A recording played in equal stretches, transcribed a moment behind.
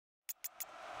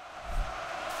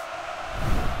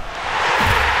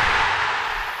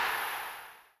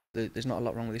There's not a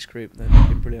lot wrong with this group. They've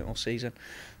been brilliant all season.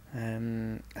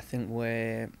 I think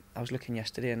I was looking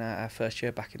yesterday, and our first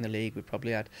year back in the league, we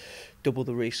probably had double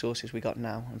the resources we got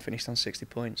now and finished on 60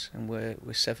 points, and we're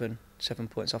seven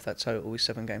points off that total with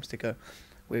 7 games to go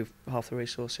with half the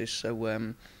resources. So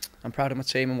I'm proud of my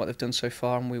team and what they've done so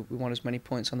far, and we won as many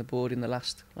points on the board in the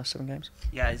last 7 games.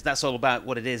 Yeah, that's all about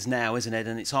what it is now, isn't it?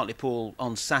 And it's Hartlepool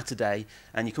on Saturday,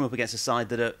 and you come up against a side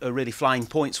that are really flying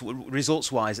points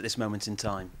results-wise at this moment in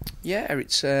time. Yeah,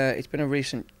 it's been a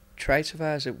recent trait of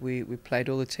ours that we played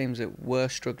all the teams that were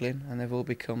struggling, and they've all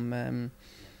become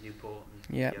Newport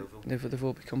and Yeovil. They've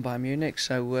all become Bayern Munich.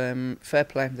 So fair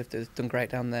play. They've done great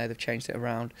down there. They've changed it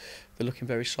around. They're looking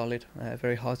very solid,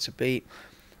 very hard to beat,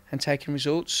 and taking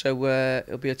results. So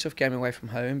it'll be a tough game away from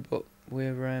home, but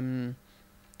we're going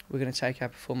to take our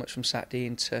performance from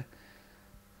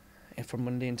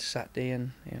Monday into Saturday,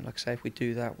 and like I say, if we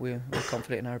do that, we're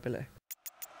confident in our ability.